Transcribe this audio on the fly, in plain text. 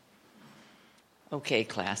Okay,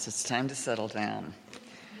 class, it's time to settle down.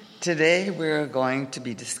 Today we're going to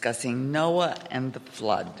be discussing Noah and the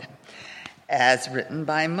flood, as written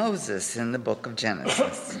by Moses in the book of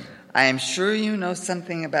Genesis. I am sure you know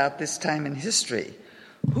something about this time in history.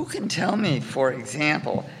 Who can tell me, for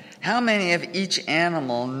example, how many of each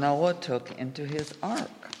animal Noah took into his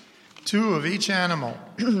ark? 2 of each animal.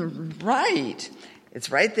 Right.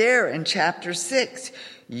 It's right there in chapter 6.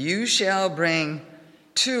 You shall bring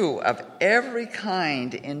 2 of every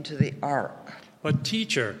kind into the ark. But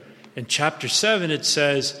teacher, in chapter 7 it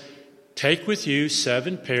says, take with you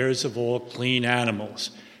 7 pairs of all clean animals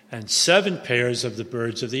and 7 pairs of the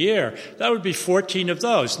birds of the air. That would be 14 of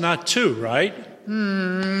those, not 2, right?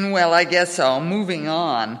 Well, I guess so. Moving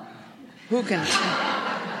on. Who can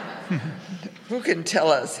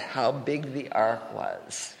tell us how big the ark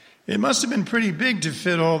was? It must have been pretty big to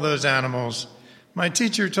fit all those animals. My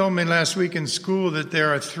teacher told me last week in school that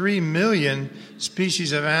there are 3 million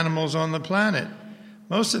species of animals on the planet.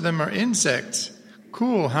 Most of them are insects.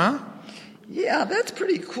 Cool, huh? Yeah, that's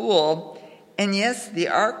pretty cool. And yes, the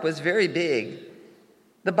ark was very big.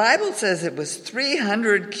 The Bible says it was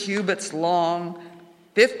 300 cubits long,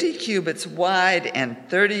 50 cubits wide, and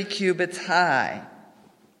 30 cubits high.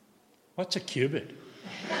 What's a cubit?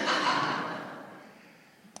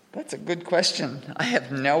 That's a good question. I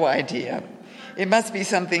have no idea. It must be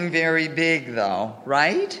something very big, though,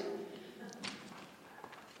 right?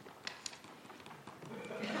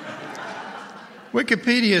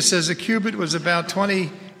 Wikipedia says a cubit was about 20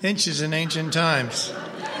 inches in ancient times.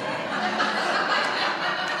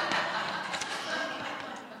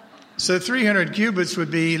 So 300 cubits would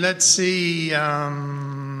be,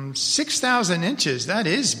 6,000 inches. That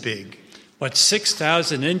is big. But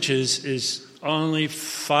 6,000 inches is only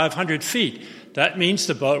 500 feet. That means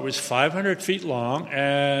the boat was 500 feet long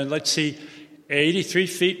and, 83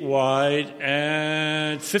 feet wide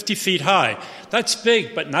and 50 feet high. That's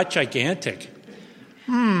big, but not gigantic.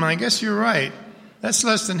 I guess you're right. That's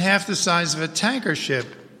less than half the size of a tanker ship.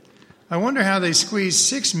 I wonder how they squeezed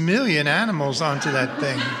 6 million animals onto that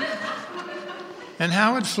thing. And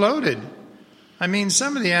how it floated. I mean,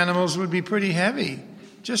 some of the animals would be pretty heavy.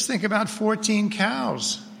 Just think about 14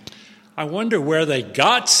 cows. I wonder where they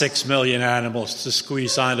got 6 million animals to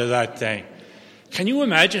squeeze onto that thing. Can you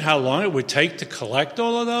imagine how long it would take to collect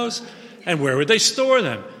all of those? And where would they store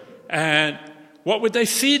them? And what would they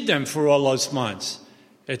feed them for all those months?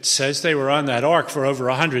 It says they were on that ark for over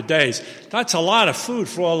 100 days. That's a lot of food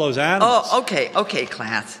for all those animals. Oh, okay,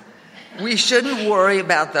 class. We shouldn't worry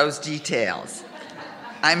about those details.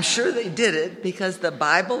 I'm sure they did it because the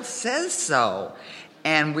Bible says so.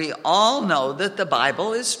 And we all know that the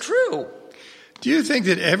Bible is true. Do you think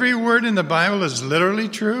that every word in the Bible is literally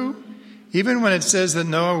true? Even when it says that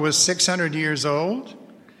Noah was 600 years old?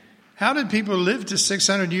 How did people live to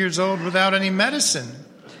 600 years old without any medicine?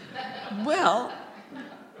 Well,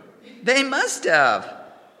 they must have.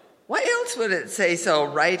 Why else would it say so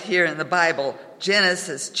right here in the Bible,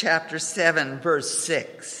 Genesis chapter 7, verse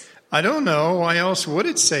 6? I don't know. Why else would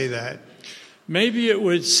it say that? Maybe it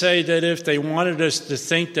would say that if they wanted us to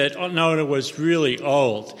think that Noah was really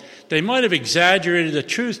old, they might have exaggerated the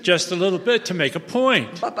truth just a little bit to make a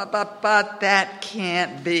point. But that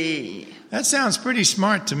can't be. That sounds pretty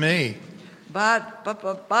smart to me. But.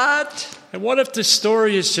 And what if the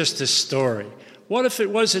story is just a story? What if it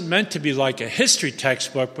wasn't meant to be like a history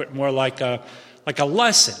textbook, but more like a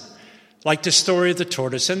lesson? Like the story of the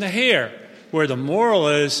tortoise and the hare, where the moral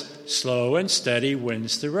is slow and steady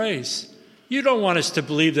wins the race. You don't want us to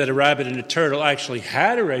believe that a rabbit and a turtle actually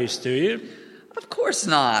had a race, do you? Of course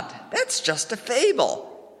not. That's just a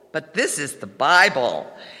fable. But this is the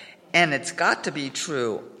Bible, and it's got to be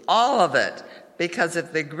true, all of it, because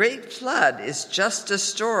if the Great Flood is just a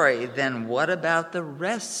story, then what about the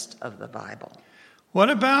rest of the Bible? What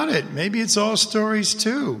about it? Maybe it's all stories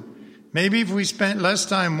too. Maybe if we spent less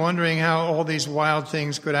time wondering how all these wild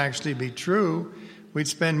things could actually be true, we'd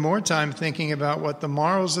spend more time thinking about what the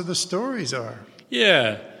morals of the stories are.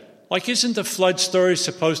 Yeah. Isn't the flood story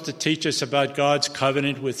supposed to teach us about God's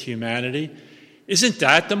covenant with humanity? Isn't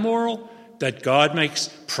that the moral? That God makes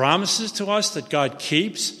promises to us that God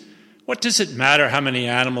keeps? What does it matter how many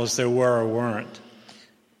animals there were or weren't?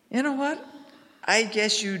 You know what? I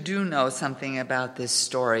guess you do know something about this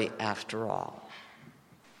story after all.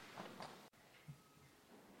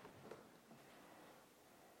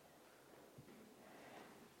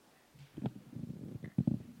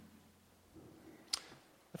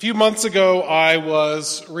 A few months ago, I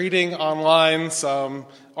was reading online some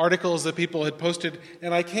articles that people had posted,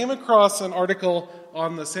 and I came across an article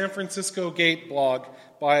on the San Francisco Gate blog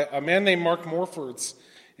by a man named Mark Morfords.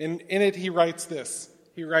 In it, he writes this.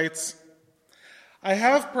 He writes, "I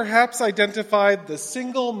have perhaps identified the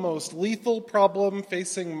single most lethal problem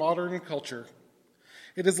facing modern culture.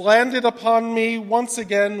 It has landed upon me once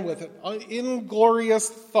again with an inglorious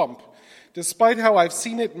thump, despite how I've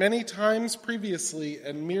seen it many times previously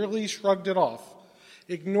and merely shrugged it off,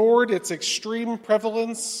 ignored its extreme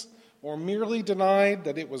prevalence, or merely denied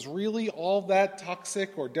that it was really all that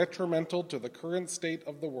toxic or detrimental to the current state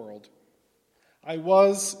of the world. I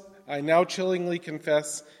was, I now chillingly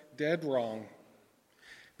confess, dead wrong.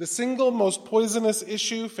 The single most poisonous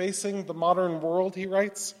issue facing the modern world," he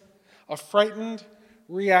writes, "a frightened,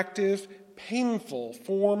 reactive, painful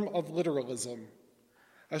form of literalism.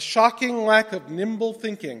 A shocking lack of nimble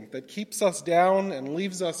thinking that keeps us down and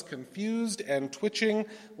leaves us confused and twitching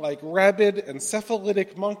like rabid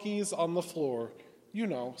encephalitic monkeys on the floor,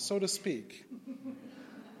 so to speak."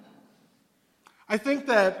 I think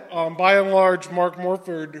that, by and large, Mark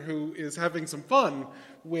Morford, who is having some fun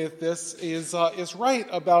with this, is right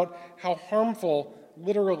about how harmful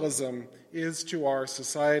literalism is to our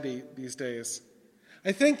society these days.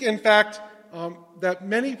 I think, in fact, that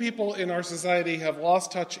many people in our society have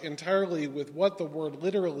lost touch entirely with what the word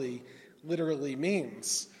literally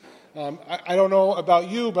means. I don't know about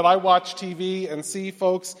you, but I watch TV and see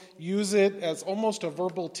folks use it as almost a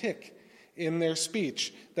verbal tick in their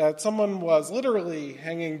speech, that someone was literally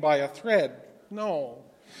hanging by a thread. No.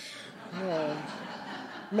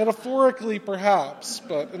 Metaphorically, perhaps,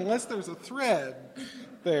 but unless there's a thread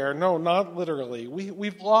there, no, not literally.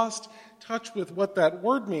 We've lost touch with what that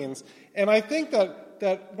word means. And I think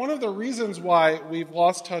that one of the reasons why we've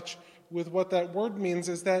lost touch with what that word means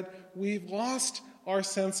is that we've lost our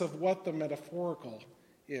sense of what the metaphorical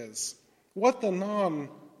is, what the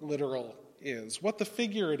non-literal is, what the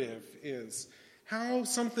figurative is, how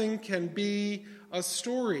something can be a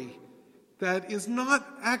story that is not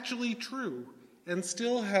actually true and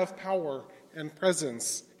still have power and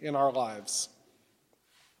presence in our lives.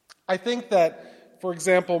 I think that, for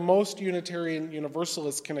example, most Unitarian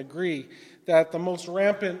Universalists can agree that the most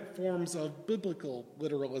rampant forms of biblical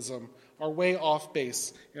literalism are way off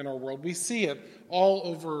base in our world. We see it all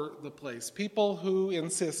over the place. People who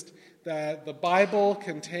insist that the Bible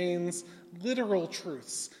contains literal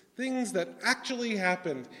truths, things that actually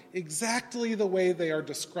happened exactly the way they are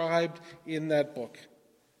described in that book.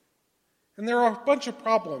 And there are a bunch of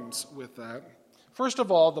problems with that. First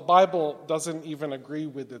of all, the Bible doesn't even agree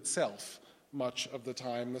with itself much of the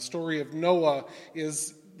time. The story of Noah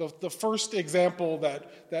is the first example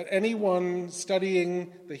that anyone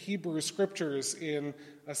studying the Hebrew Scriptures in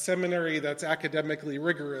a seminary that's academically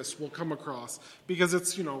rigorous will come across, because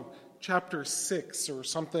it's, chapter 6 or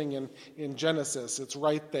something in Genesis. It's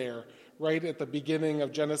right there. Right at the beginning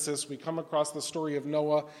of Genesis, we come across the story of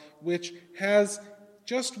Noah, which has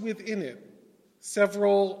just within it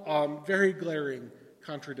several very glaring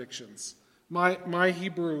contradictions. My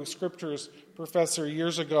Hebrew Scriptures professor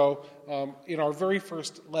years ago, in our very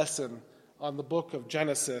first lesson on the book of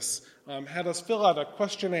Genesis, had us fill out a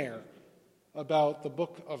questionnaire about the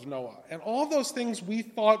book of Noah. And all those things we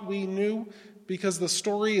thought we knew because the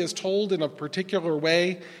story is told in a particular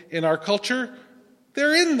way in our culture,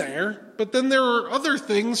 they're in there, but then there are other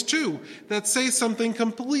things too that say something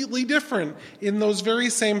completely different in those very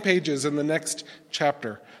same pages in the next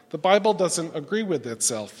chapter. The Bible doesn't agree with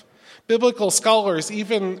itself. Biblical scholars,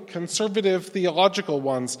 even conservative theological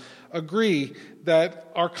ones, agree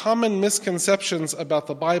that our common misconceptions about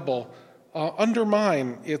the Bible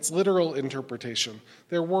undermine its literal interpretation.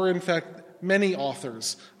 There were, in fact, many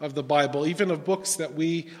authors of the Bible, even of books that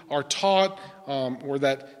we are taught or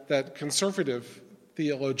that conservative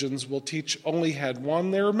theologians will teach only had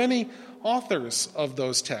one. There are many authors of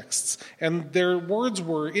those texts, and their words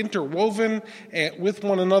were interwoven with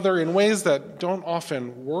one another in ways that don't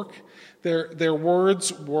often work. Their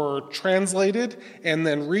words were translated and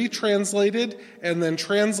then retranslated and then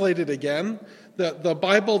translated again. The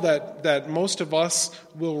Bible that most of us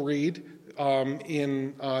will read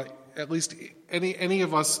in at least any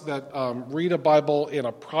of us that read a Bible in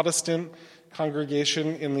a Protestant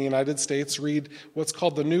congregation in the United States read what's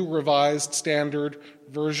called the New Revised Standard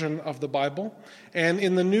Version of the Bible. And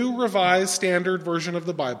in the New Revised Standard Version of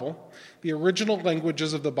the Bible, the original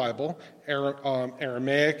languages of the Bible,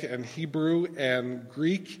 Aramaic and Hebrew and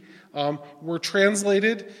Greek, were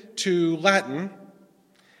translated to Latin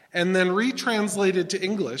and then retranslated to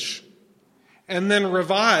English and then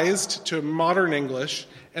revised to modern English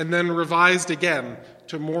and then revised again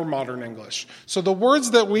to more modern English. So the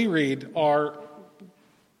words that we read are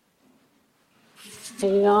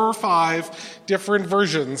 4 or 5 different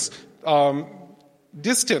versions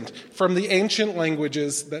distant from the ancient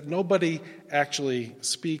languages that nobody actually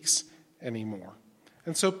speaks anymore.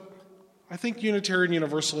 And so I think Unitarian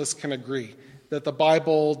Universalists can agree that the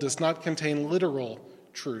Bible does not contain literal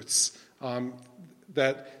truths,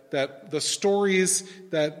 that the stories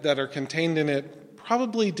that are contained in it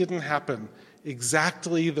probably didn't happen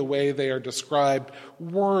exactly the way they are described,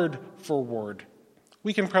 word for word.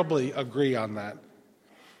 We can probably agree on that.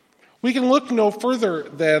 We can look no further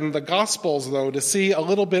than the Gospels, though, to see a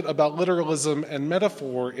little bit about literalism and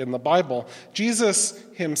metaphor in the Bible. Jesus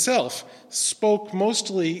himself spoke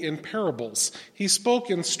mostly in parables. He spoke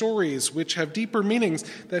in stories which have deeper meanings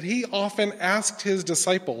that he often asked his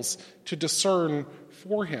disciples to discern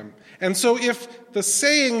for him. And so if the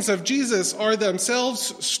sayings of Jesus are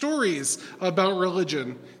themselves stories about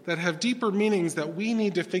religion that have deeper meanings that we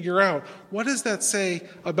need to figure out, what does that say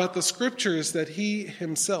about the scriptures that he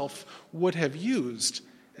himself would have used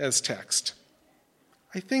as text?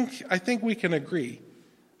 I think we can agree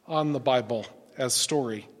on the Bible as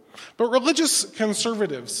story. But religious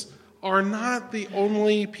conservatives are not the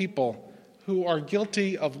only people who are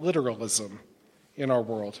guilty of literalism in our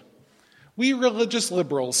world. We religious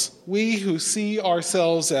liberals, we who see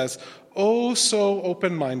ourselves as oh so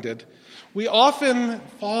open-minded, we often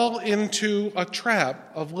fall into a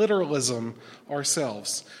trap of literalism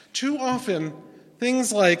ourselves. Too often,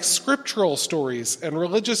 things like scriptural stories and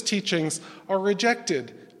religious teachings are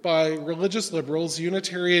rejected by religious liberals,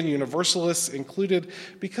 Unitarian Universalists included,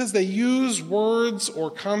 because they use words or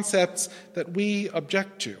concepts that we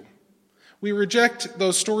object to. We reject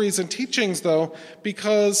those stories and teachings, though,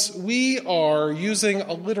 because we are using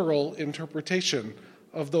a literal interpretation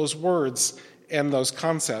of those words and those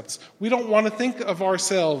concepts. We don't want to think of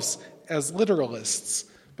ourselves as literalists,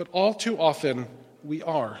 but all too often we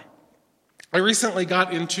are. I recently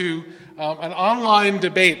got into an online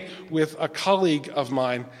debate with a colleague of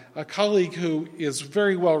mine, a colleague who is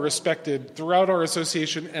very well respected throughout our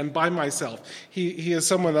association and by myself. He is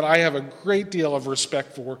someone that I have a great deal of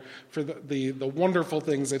respect for the wonderful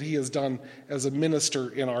things that he has done as a minister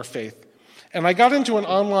in our faith. And I got into an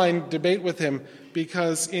online debate with him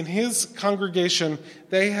because in his congregation,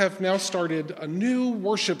 they have now started a new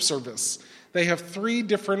worship service. They have 3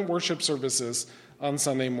 different worship services on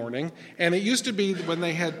Sunday morning, and it used to be when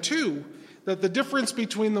they had 2 that the difference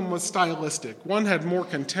between them was stylistic. One had more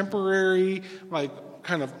contemporary, like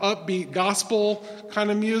kind of upbeat gospel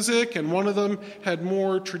kind of music, and one of them had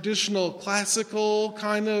more traditional classical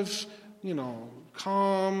kind of,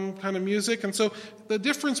 calm kind of music. And so the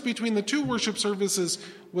difference between the 2 worship services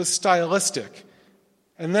was stylistic.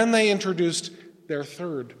 And then they introduced their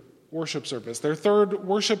 3rd worship service. Their 3rd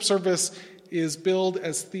worship service is billed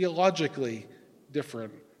as theologically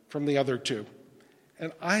different from the other 2.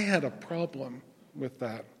 And I had a problem with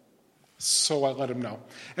that. So I let him know.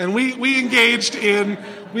 And we engaged in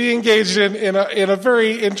a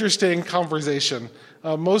very interesting conversation,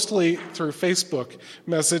 mostly through Facebook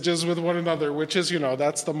messages with one another, which is,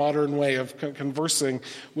 that's the modern way of conversing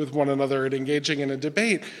with one another and engaging in a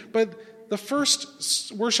debate. But the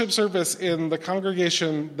first worship service in the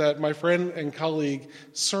congregation that my friend and colleague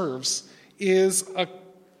serves is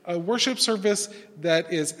a worship service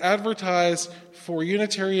that is advertised for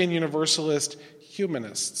Unitarian Universalist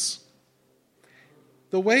humanists.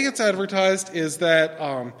 The way it's advertised is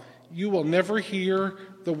that you will never hear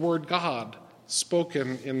the word God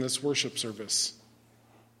spoken in this worship service.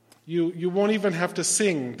 You won't even have to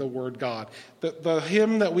sing the word God. The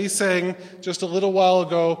hymn that we sang just a little while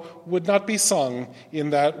ago would not be sung in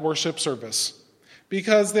that worship service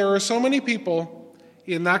because there are so many people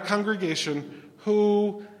in that congregation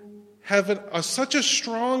who have such a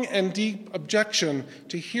strong and deep objection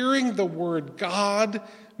to hearing the word God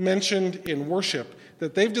mentioned in worship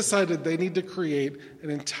that they've decided they need to create an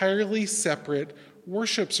entirely separate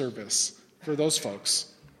worship service for those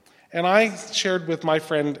folks. And I shared with my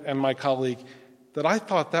friend and my colleague that I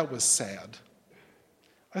thought that was sad.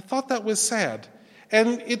 I thought that was sad.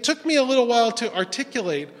 And it took me a little while to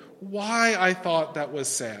articulate why I thought that was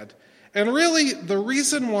sad. And really, the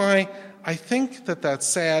reason why I think that that's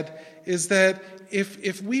sad is that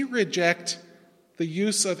if we reject the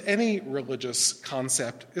use of any religious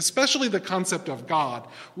concept, especially the concept of God,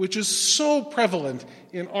 which is so prevalent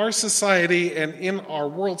in our society and in our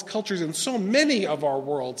world's cultures, in so many of our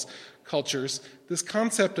world's cultures, this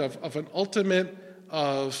concept of an ultimate,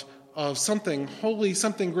 of something holy,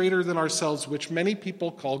 something greater than ourselves, which many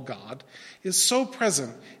people call God, is so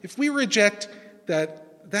present. If we reject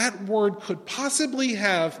that word could possibly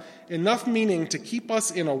have enough meaning to keep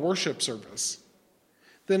us in a worship service,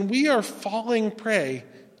 then we are falling prey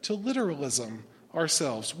to literalism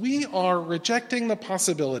ourselves. We are rejecting the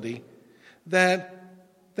possibility that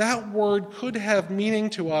that word could have meaning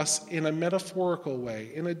to us in a metaphorical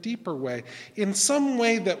way, in a deeper way, in some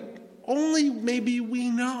way that only maybe we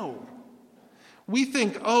know. We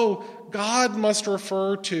think, oh, God must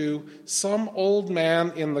refer to some old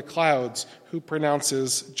man in the clouds who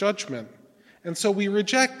pronounces judgment. And so we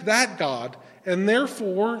reject that God, and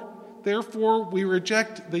therefore we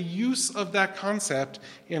reject the use of that concept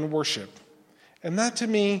in worship. And that to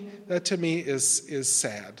me is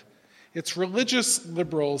sad. It's religious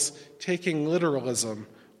liberals taking literalism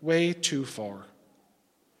way too far.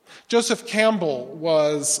 Joseph Campbell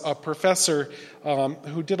was a professor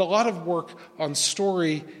who did a lot of work on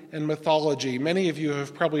story and mythology. Many of you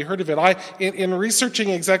have probably heard of it. In researching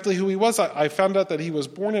exactly who he was, I found out that he was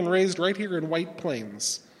born and raised right here in White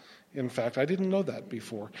Plains. In fact, I didn't know that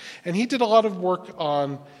before. And he did a lot of work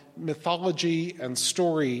on mythology and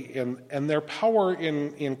story and their power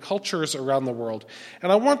in cultures around the world.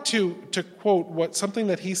 And I want to quote something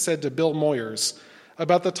that he said to Bill Moyers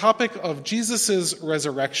about the topic of Jesus'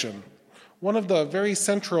 resurrection, one of the very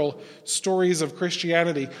central stories of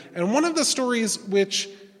Christianity, and one of the stories which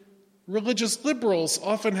religious liberals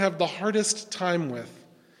often have the hardest time with,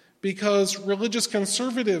 because religious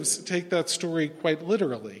conservatives take that story quite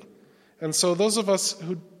literally. And so those of us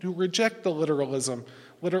who reject the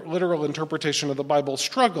literal interpretation of the Bible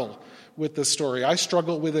struggle with this story. I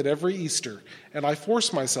struggle with it every Easter, and I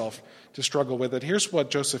force myself to struggle with it. Here's what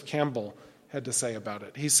Joseph Campbell had to say about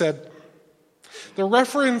it. He said, "The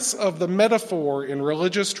reference of the metaphor in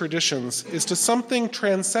religious traditions is to something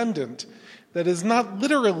transcendent that is not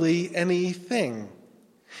literally anything.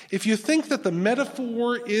 If you think that the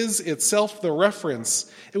metaphor is itself the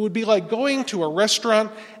reference, it would be like going to a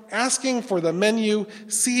restaurant, asking for the menu,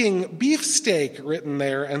 seeing beefsteak written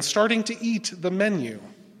there, and starting to eat the menu.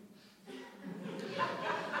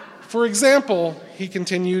 For example," he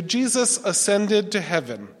continued, "Jesus ascended to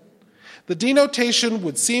heaven. The denotation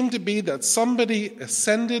would seem to be that somebody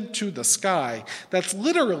ascended to the sky. That's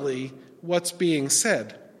literally what's being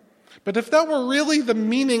said. But if that were really the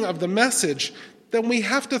meaning of the message, then we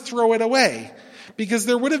have to throw it away, because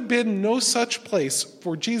there would have been no such place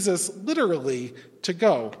for Jesus literally to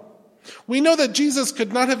go. We know that Jesus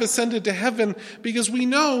could not have ascended to heaven because we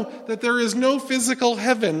know that there is no physical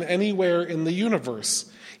heaven anywhere in the universe.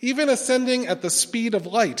 Even ascending at the speed of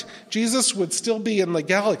light, Jesus would still be in the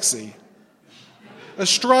galaxy.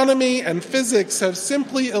 Astronomy and physics have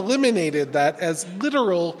simply eliminated that as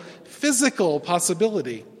literal physical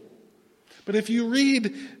possibility. But if you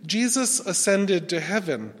read Jesus ascended to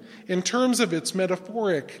heaven in terms of its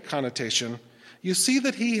metaphoric connotation, you see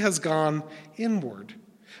that he has gone inward,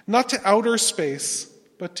 not to outer space,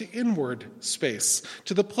 but to inward space,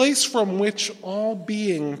 to the place from which all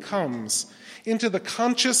being comes, into the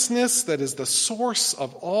consciousness that is the source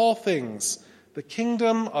of all things, the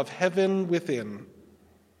kingdom of heaven within.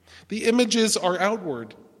 The images are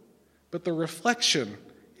outward, but the reflection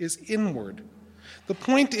is inward. The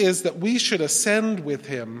point is that we should ascend with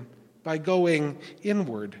him by going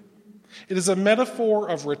inward. It is a metaphor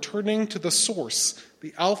of returning to the source,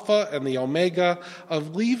 the Alpha and the Omega,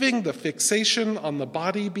 of leaving the fixation on the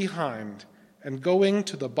body behind and going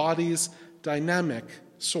to the body's dynamic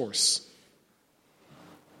source.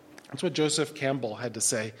 That's what Joseph Campbell had to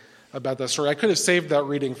say about that story. I could have saved that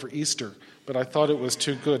reading for Easter, but I thought it was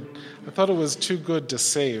too good. I thought it was too good to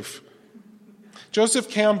save. Joseph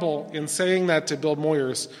Campbell, in saying that to Bill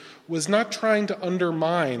Moyers, was not trying to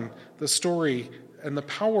undermine the story and the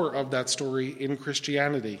power of that story in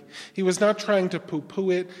Christianity. He was not trying to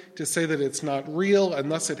poo-poo it, to say that it's not real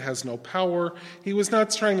and thus it has no power. He was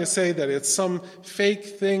not trying to say that it's some fake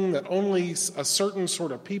thing that only a certain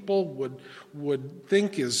sort of people would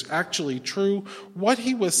think is actually true. What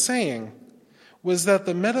he was saying was that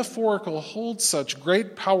the metaphorical holds such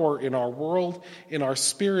great power in our world, in our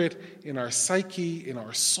spirit, in our psyche, in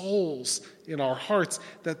our souls, in our hearts,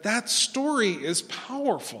 that that story is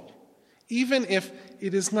powerful, even if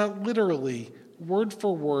it is not literally, word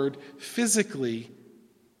for word, physically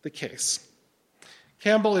the case.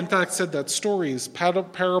 Campbell, in fact, said that stories,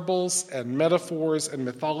 parables, and metaphors and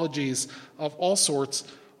mythologies of all sorts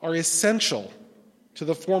are essential to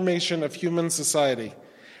the formation of human society,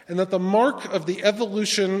 and that the mark of the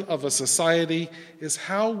evolution of a society is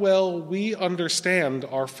how well we understand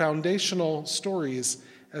our foundational stories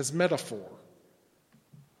as metaphor.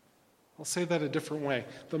 I'll say that a different way.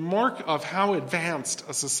 The mark of how advanced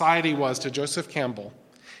a society was to Joseph Campbell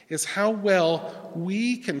is how well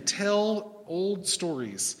we can tell old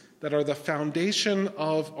stories that are the foundation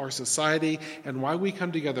of our society and why we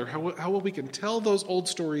come together, how we can tell those old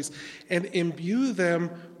stories and imbue them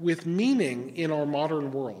with meaning in our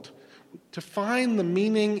modern world. To find the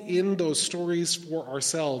meaning in those stories for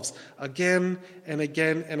ourselves again and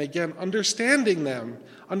again and again, understanding them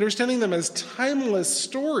as timeless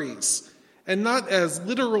stories and not as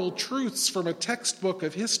literal truths from a textbook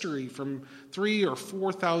of history from 3,000 or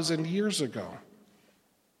 4,000 years ago.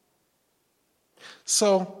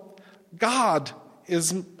 So, God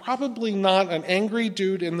is probably not an angry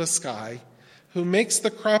dude in the sky who makes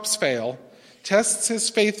the crops fail, tests his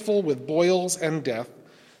faithful with boils and death,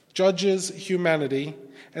 judges humanity,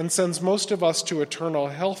 and sends most of us to eternal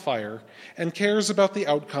hellfire, and cares about the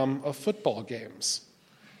outcome of football games.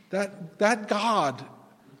 That God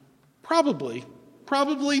probably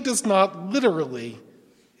does not literally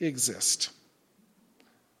exist.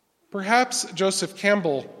 Perhaps Joseph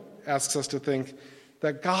Campbell asks us to think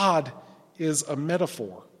that God is a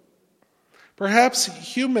metaphor. Perhaps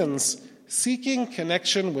humans seeking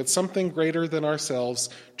connection with something greater than ourselves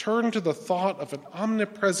turn to the thought of an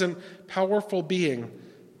omnipresent, powerful being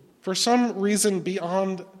for some reason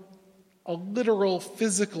beyond a literal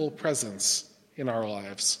physical presence in our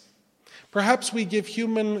lives. Perhaps we give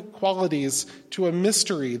human qualities to a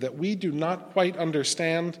mystery that we do not quite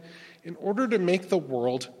understand in order to make the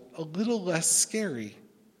world a little less scary,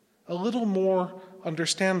 a little more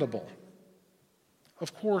understandable.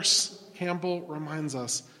 Of course, Campbell reminds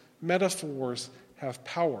us, metaphors have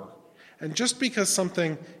power. And just because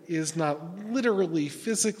something is not literally,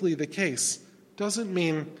 physically the case, doesn't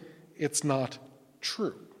mean it's not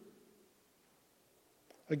true.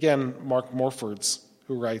 Again, Mark Morfords,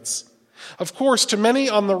 who writes, "Of course, to many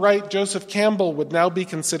on the right, Joseph Campbell would now be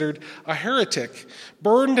considered a heretic,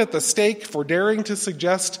 burned at the stake for daring to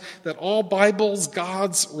suggest that all Bibles,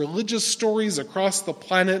 gods, religious stories across the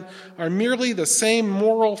planet are merely the same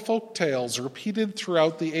moral folk tales repeated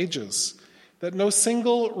throughout the ages, that no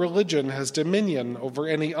single religion has dominion over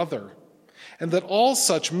any other, and that all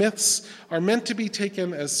such myths are meant to be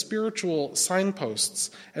taken as spiritual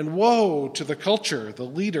signposts, and woe to the culture, the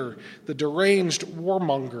leader, the deranged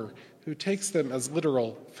warmonger who takes them as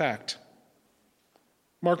literal fact."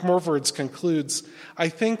 Mark Morfords concludes, "I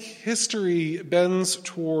think history bends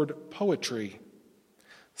toward poetry.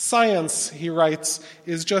 Science," he writes,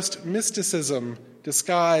 "is just mysticism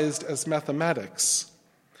disguised as mathematics.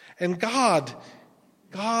 And God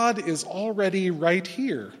is already right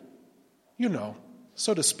here,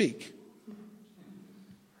 so to speak."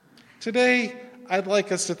 Today, I'd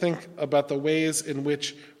like us to think about the ways in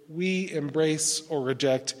which we embrace or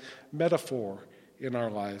reject metaphor in our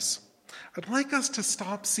lives. I'd like us to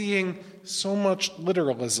stop seeing so much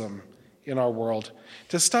literalism in our world,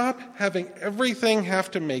 to stop having everything have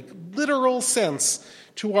to make literal sense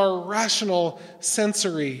to our rational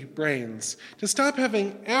sensory brains, to stop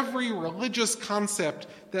having every religious concept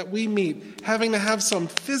that we meet having to have some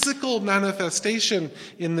physical manifestation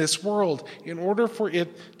in this world in order for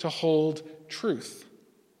it to hold truth.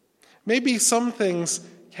 Maybe some things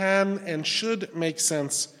can and should make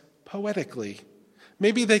sense poetically.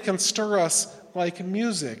 Maybe they can stir us like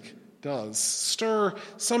music does. Stir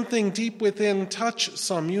something deep within, touch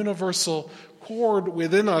some universal chord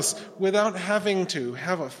within us without having to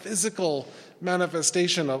have a physical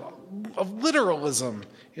manifestation of literalism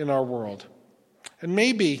in our world. And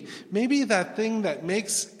maybe that thing that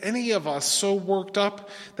makes any of us so worked up,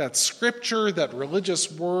 that scripture, that religious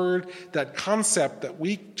word, that concept that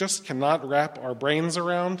we just cannot wrap our brains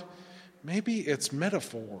around, maybe it's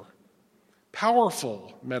metaphor.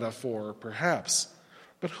 Powerful metaphor, perhaps.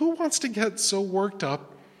 But who wants to get so worked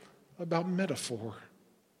up about metaphor?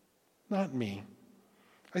 Not me.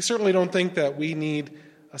 I certainly don't think that we need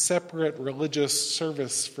a separate religious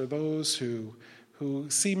service for those who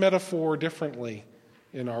see metaphor differently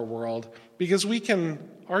in our world, because we can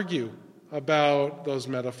argue about those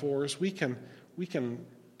metaphors. We can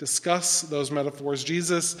discuss those metaphors.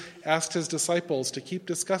 Jesus asked his disciples to keep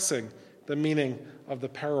discussing the meaning of the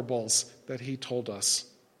parables that he told us.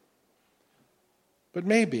 But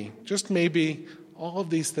maybe, just maybe, all of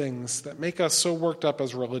these things that make us so worked up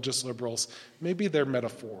as religious liberals, maybe they're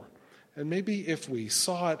metaphor. And maybe if we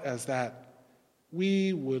saw it as that,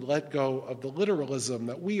 we would let go of the literalism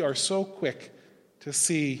that we are so quick to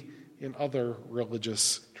see in other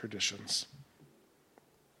religious traditions.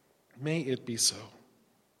 May it be so.